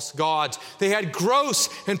false gods. They had gross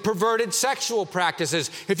and perverted sexual practices.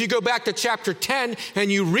 If you go back to chapter 10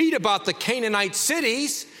 and you read about the Canaanite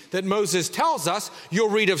cities that Moses tells us, you'll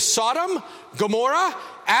read of Sodom, Gomorrah,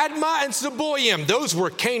 Admah, and Zeboim. Those were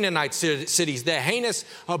Canaanite cities. The heinous,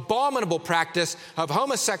 abominable practice of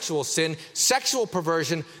homosexual sin, sexual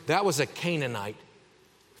perversion, that was a Canaanite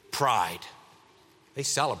pride. They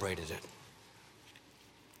celebrated it.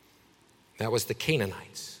 That was the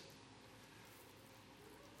Canaanites.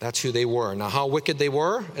 That's who they were. Now, how wicked they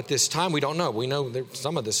were at this time, we don't know. We know that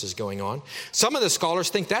some of this is going on. Some of the scholars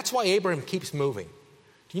think that's why Abraham keeps moving.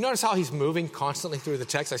 Do you notice how he's moving constantly through the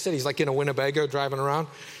text? I said he's like in a Winnebago driving around.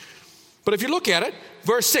 But if you look at it,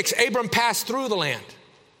 verse 6, Abram passed through the land,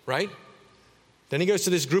 right? Then he goes to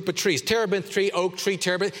this group of trees, terebinth tree, oak tree,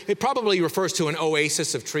 terebinth. It probably refers to an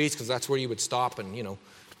oasis of trees because that's where you would stop and,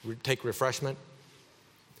 take refreshment.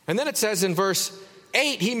 And then it says in verse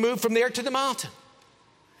 8, he moved from there to the mountain.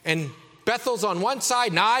 And Bethel's on one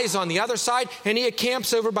side, Nai's on the other side, and he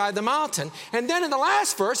camps over by the mountain. And then in the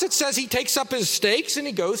last verse, it says he takes up his stakes and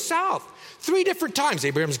he goes south. 3 different times,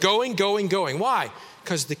 Abraham's going. Why?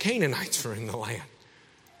 Because the Canaanites are in the land.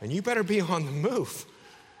 And you better be on the move,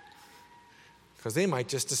 because they might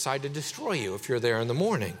just decide to destroy you if you're there in the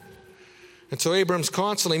morning. And so Abram's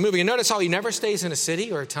constantly moving. And notice how he never stays in a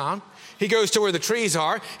city or a town. He goes to where the trees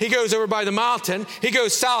are. He goes over by the mountain. He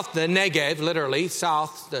goes south, the Negev, literally,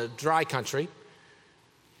 south, the dry country.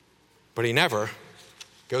 But he never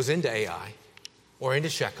goes into Ai or into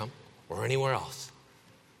Shechem or anywhere else.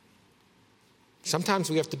 Sometimes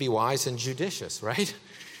we have to be wise and judicious, right?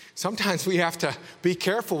 Sometimes we have to be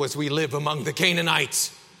careful as we live among the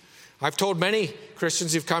Canaanites. I've told many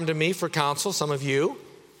Christians who've come to me for counsel, some of you,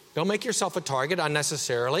 don't make yourself a target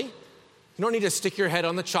unnecessarily. You don't need to stick your head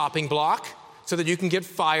on the chopping block so that you can get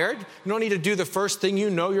fired. You don't need to do the first thing you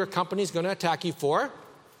know your company's going to attack you for.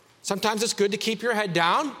 Sometimes it's good to keep your head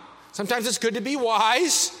down. Sometimes it's good to be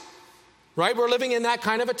wise, right? We're living in that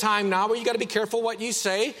kind of a time now where you got to be careful what you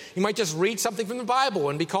say. You might just read something from the Bible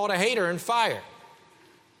and be called a hater and fired.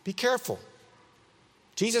 Be careful.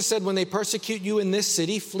 Jesus said, when they persecute you in this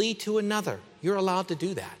city, flee to another. You're allowed to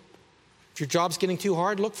do that. If your job's getting too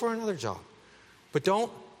hard, look for another job. But at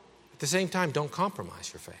the same time, don't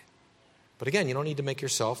compromise your faith. But again, you don't need to make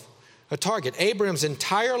yourself a target. Abraham's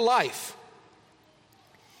entire life,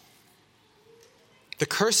 the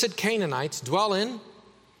cursed Canaanites dwell in,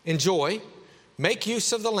 enjoy, make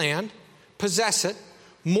use of the land, possess it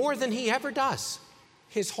more than he ever does.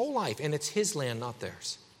 His whole life, and it's his land, not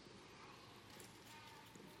theirs.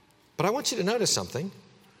 But I want you to notice something.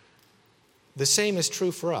 The same is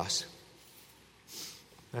true for us.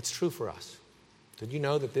 That's true for us. Did you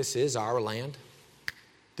know that this is our land?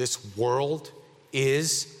 This world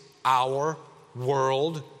is our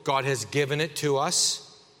world. God has given it to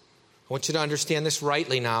us. I want you to understand this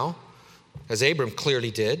rightly now, as Abram clearly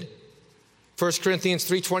did. 1 Corinthians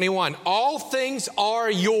 3:21, all things are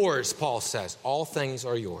yours, Paul says. All things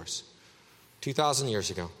are yours. 2,000 years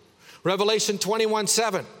ago. Revelation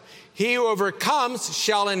 21:7. He who overcomes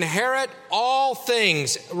shall inherit all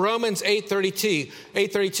things. Romans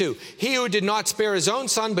 8:32. He who did not spare his own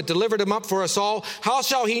son, but delivered him up for us all, how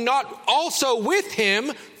shall he not also with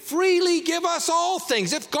him freely give us all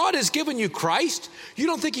things? If God has given you Christ, you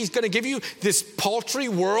don't think he's going to give you this paltry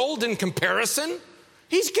world in comparison?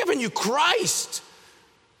 He's given you Christ.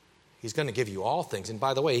 He's going to give you all things. And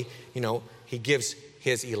by the way, he gives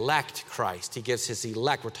his elect Christ. He gives his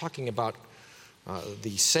elect. We're talking about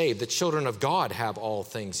the saved. The children of God have all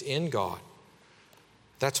things in God.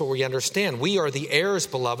 That's what we understand. We are the heirs,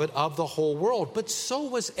 beloved, of the whole world. But so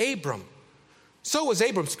was Abram. So was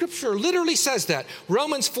Abram. Scripture literally says that.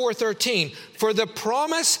 Romans 4:13, for the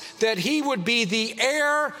promise that he would be the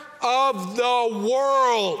heir of the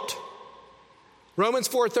world. Romans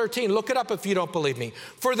 4:13, look it up if you don't believe me.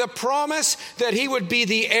 For the promise that he would be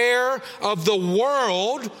the heir of the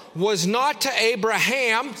world was not to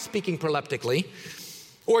Abraham, speaking proleptically,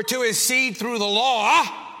 or to his seed through the law.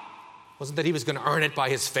 It wasn't that he was going to earn it by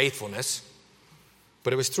his faithfulness,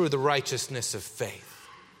 but it was through the righteousness of faith.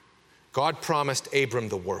 God promised Abram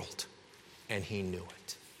the world, and he knew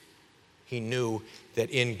it. He knew that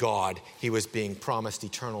in God, he was being promised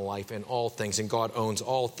eternal life in all things, and God owns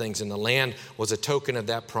all things, and the land was a token of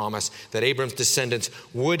that promise that Abram's descendants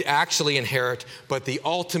would actually inherit, but the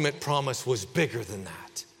ultimate promise was bigger than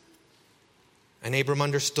that. And Abram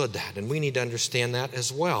understood that, and we need to understand that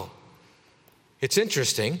as well. It's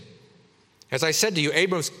interesting. As I said to you,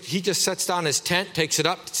 Abram, he just sets down his tent, takes it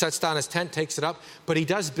up, sets down his tent, takes it up, but he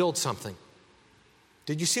does build something.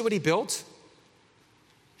 Did you see what he builds?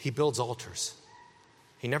 He builds altars.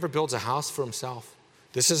 He never builds a house for himself.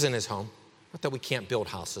 This isn't his home. Not that we can't build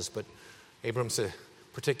houses, but Abram's a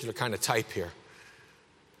particular kind of type here.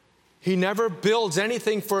 He never builds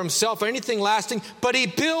anything for himself, anything lasting, but he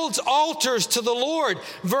builds altars to the Lord.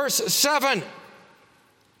 Verse 7.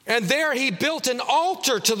 And there he built an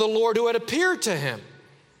altar to the Lord who had appeared to him.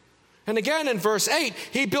 And again in verse 8,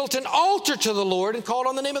 he built an altar to the Lord and called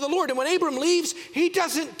on the name of the Lord. And when Abram leaves, he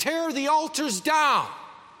doesn't tear the altars down.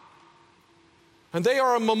 And they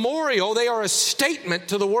are a memorial, they are a statement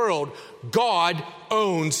to the world. God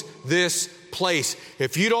owns this place.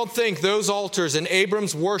 If you don't think those altars and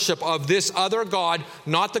Abram's worship of this other God,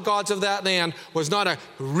 not the gods of that land, was not a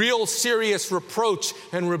real serious reproach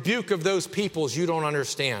and rebuke of those peoples, you don't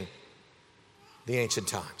understand the ancient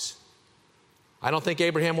times. I don't think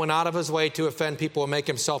Abraham went out of his way to offend people and make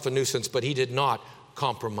himself a nuisance, but he did not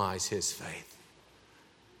compromise his faith.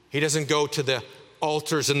 He doesn't go to the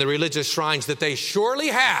altars and the religious shrines that they surely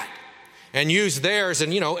had and use theirs.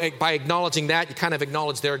 And, by acknowledging that, you kind of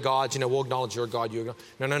acknowledge their gods. We'll acknowledge your God.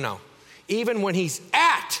 No. Even when he's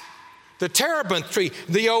at the terebinth tree,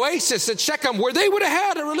 the oasis at Shechem, where they would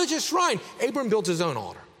have had a religious shrine, Abram builds his own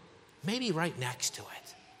altar. Maybe right next to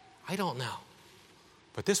it. I don't know.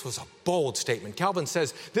 But this was a bold statement. Calvin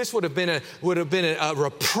says this would have been a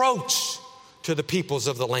reproach to the peoples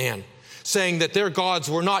of the land, saying that their gods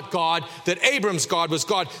were not God, that Abram's God was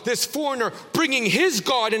God. This foreigner bringing his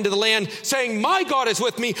God into the land, saying, my God is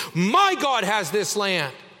with me, my God has this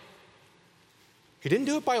land. He didn't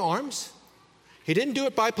do it by arms. He didn't do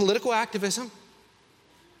it by political activism.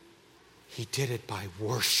 He did it by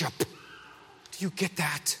worship. Do you get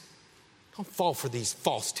that? Don't fall for these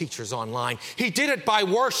false teachers online. He did it by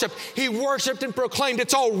worship. He worshiped and proclaimed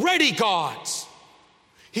it's already God's.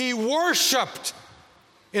 He worshiped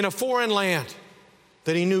in a foreign land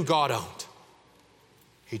that he knew God owned.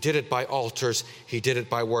 He did it by altars. He did it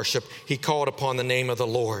by worship. He called upon the name of the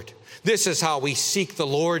Lord. This is how we seek the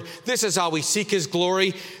Lord. This is how we seek his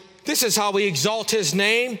glory. This is how we exalt his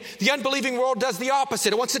name. The unbelieving world does the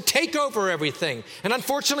opposite. It wants to take over everything. And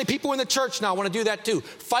unfortunately, people in the church now want to do that too.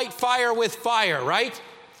 Fight fire with fire, right?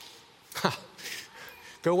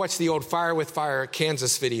 Go watch the old Fire with Fire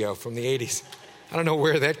Kansas video from the 80s. I don't know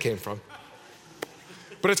where that came from.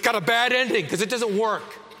 But it's got a bad ending because it doesn't work.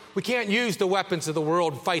 We can't use the weapons of the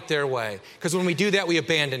world and fight their way, because when we do that, we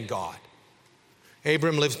abandon God.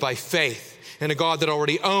 Abram lives by faith in a God that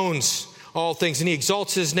already owns all things, and he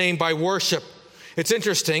exalts his name by worship. It's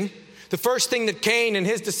interesting. The first thing that Cain and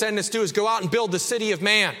his descendants do is go out and build the city of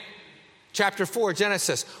man. Chapter 4,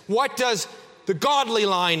 Genesis. What does the godly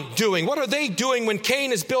line doing? What are they doing when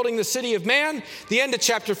Cain is building the city of man? The end of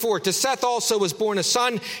chapter 4. To Seth also was born a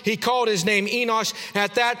son. He called his name Enosh.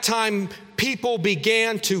 At that time, people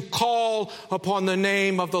began to call upon the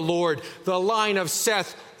name of the Lord. The line of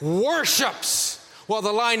Seth worships, while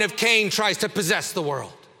the line of Cain tries to possess the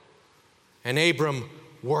world. And Abram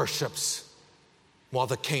worships while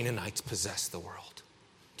the Canaanites possess the world.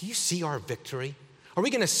 Do you see our victory? Are we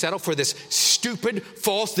going to settle for this stupid,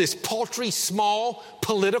 false, this paltry, small,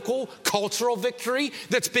 political, cultural victory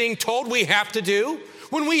that's being told we have to do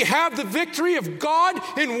when we have the victory of God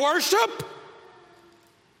in worship?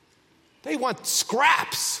 They want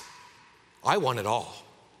scraps. I want it all.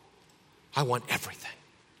 I want everything.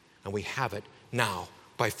 And we have it now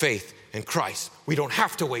by faith in Christ. We don't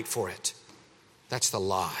have to wait for it. That's the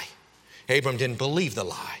lie. Abram didn't believe the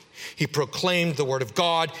lie. He proclaimed the word of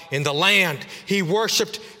God in the land. He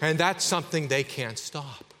worshiped, and that's something they can't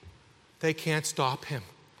stop. They can't stop him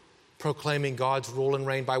proclaiming God's rule and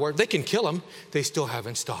reign by word. They can kill him. They still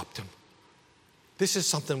haven't stopped him. This is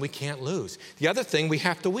something we can't lose. The other thing, we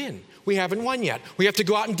have to win. We haven't won yet. We have to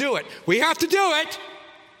go out and do it. We have to do it.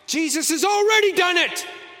 Jesus has already done it.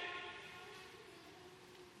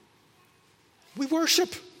 We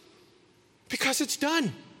worship because it's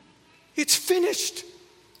done. It's finished.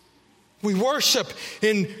 We worship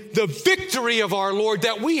in the victory of our Lord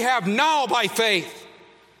that we have now by faith.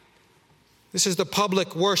 This is the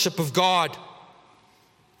public worship of God.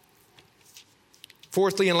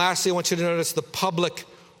 Fourthly and lastly, I want you to notice the public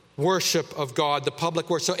worship of God, the public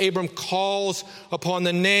worship. So Abram calls upon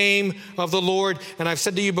the name of the Lord. And I've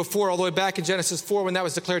said to you before, all the way back in Genesis 4, when that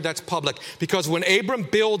was declared, that's public. Because when Abram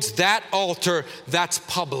builds that altar, that's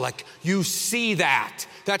public. You see that.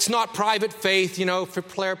 That's not private faith, for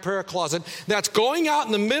prayer closet. That's going out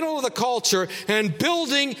in the middle of the culture and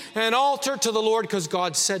building an altar to the Lord because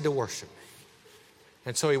God said to worship.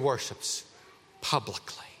 And so he worships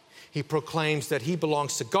publicly. He proclaims that he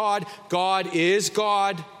belongs to God. God is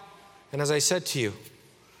God. And as I said to you,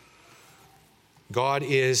 God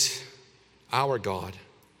is our God.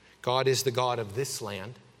 God is the God of this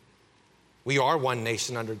land. We are one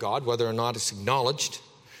nation under God, whether or not it's acknowledged.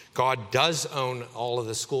 God does own all of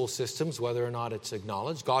the school systems, whether or not it's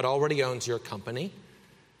acknowledged. God already owns your company.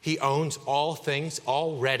 He owns all things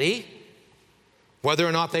already. Whether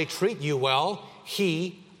or not they treat you well,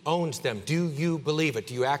 he owns them. Do you believe it?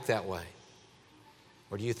 Do you act that way?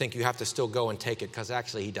 Or do you think you have to still go and take it because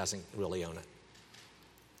actually he doesn't really own it?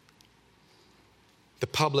 The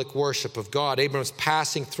public worship of God. Abram's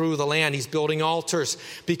passing through the land. He's building altars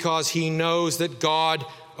because he knows that God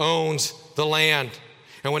owns the land.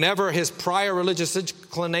 And whenever his prior religious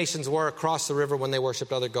inclinations were across the river when they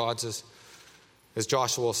worshiped other gods, as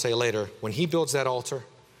Joshua will say later, when he builds that altar,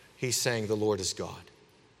 he's saying, the Lord is God,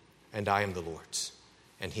 and I am the Lord's,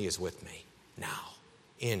 and he is with me now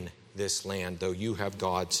in this land, though you have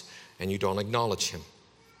gods and you don't acknowledge him.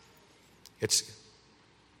 It's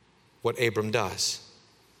what Abram does.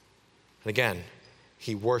 And again,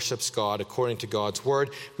 he worships God according to God's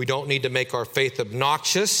word. We don't need to make our faith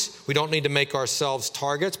obnoxious. We don't need to make ourselves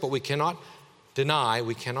targets, but we cannot deny,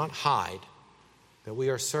 we cannot hide that we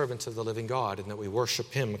are servants of the living God and that we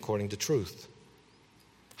worship him according to truth.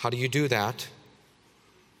 How do you do that?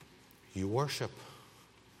 You worship.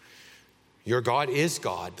 Your God is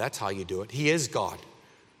God. That's how you do it. He is God.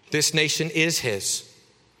 This nation is his.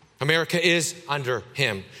 America is under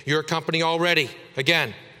him. Your company already,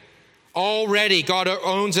 again, already God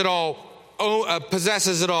owns it all,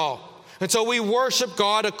 possesses it all. And so we worship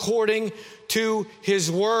God according to his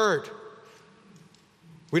word.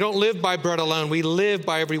 We don't live by bread alone. We live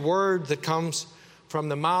by every word that comes from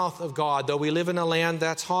the mouth of God. Though we live in a land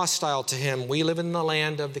that's hostile to him, we live in the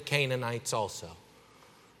land of the Canaanites also.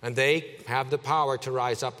 And they have the power to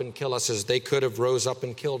rise up and kill us as they could have rose up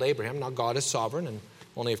and killed Abraham. Now God is sovereign, and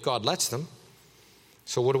only if God lets them.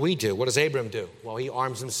 So what do we do? What does Abram do? Well, he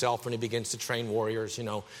arms himself and he begins to train warriors,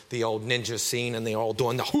 the old ninja scene, and they're all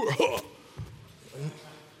doing the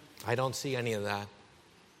I don't see any of that.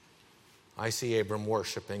 I see Abram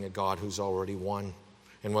worshiping a God who's already won.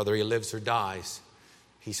 And whether he lives or dies,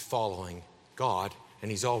 he's following God, and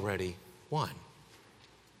he's already won.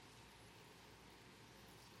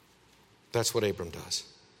 That's what Abram does.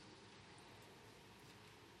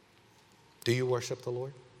 Do you worship the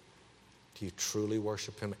Lord? Do you truly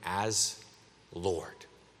worship him as Lord,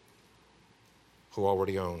 who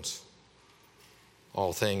already owns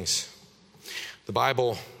all things? The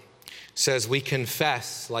Bible says we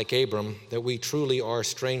confess, like Abram, that we truly are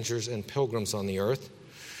strangers and pilgrims on the earth.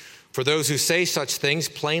 For those who say such things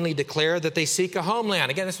plainly declare that they seek a homeland.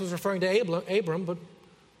 Again, this was referring to Abram, but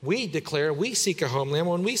we declare we seek a homeland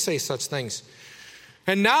when we say such things.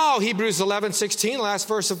 And now Hebrews 11:16, last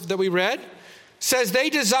verse that we read, says they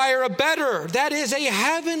desire a better, that is a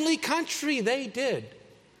heavenly country. They did.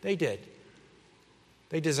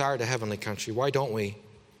 They desired a heavenly country. Why don't we?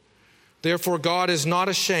 Therefore, God is not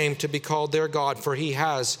ashamed to be called their God, for he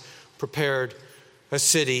has prepared a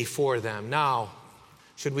city for them. Now,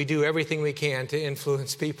 should we do everything we can to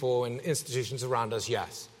influence people and institutions around us?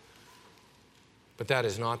 Yes. But that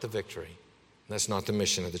is not the victory. That's not the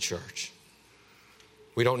mission of the church.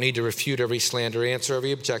 We don't need to refute every slander, answer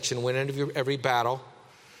every objection, win every battle,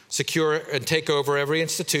 secure and take over every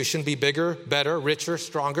institution, be bigger, better, richer,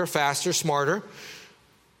 stronger, faster, smarter.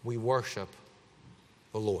 We worship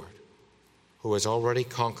the Lord, who has already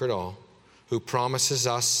conquered all, who promises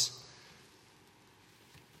us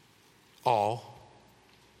all.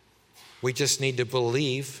 We just need to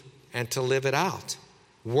believe and to live it out.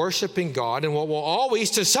 Worshiping God in what will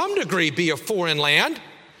always, to some degree, be a foreign land,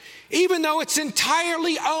 even though it's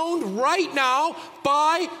entirely owned right now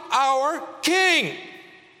by our King.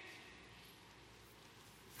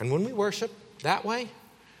 And when we worship that way,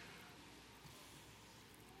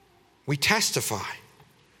 we testify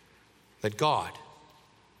that God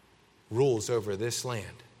rules over this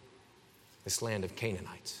land of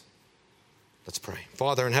Canaanites. Let's pray.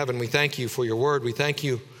 Father in heaven, we thank you for your word. We thank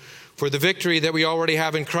you for the victory that we already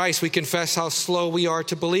have in Christ. We confess how slow we are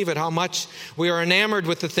to believe it, how much we are enamored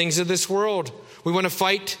with the things of this world. We want to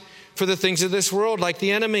fight for the things of this world like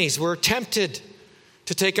the enemies. We're tempted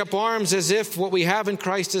to take up arms as if what we have in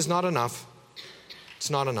Christ is not enough. It's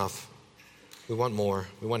not enough. We want more.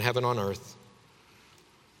 We want heaven on earth.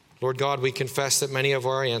 Lord God, we confess that many of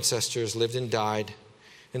our ancestors lived and died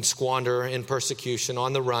in squander, in persecution,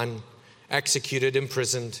 on the run, executed,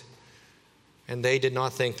 imprisoned, and they did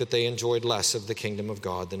not think that they enjoyed less of the kingdom of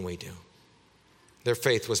God than we do. Their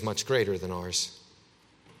faith was much greater than ours,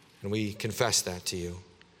 and we confess that to you,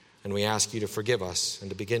 and we ask you to forgive us and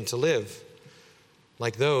to begin to live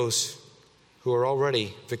like those who are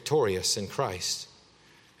already victorious in Christ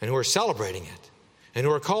and who are celebrating it and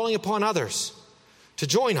who are calling upon others to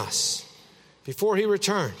join us before he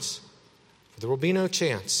returns. For there will be no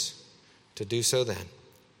chance to do so then.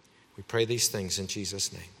 We pray these things in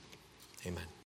Jesus' name. Amen.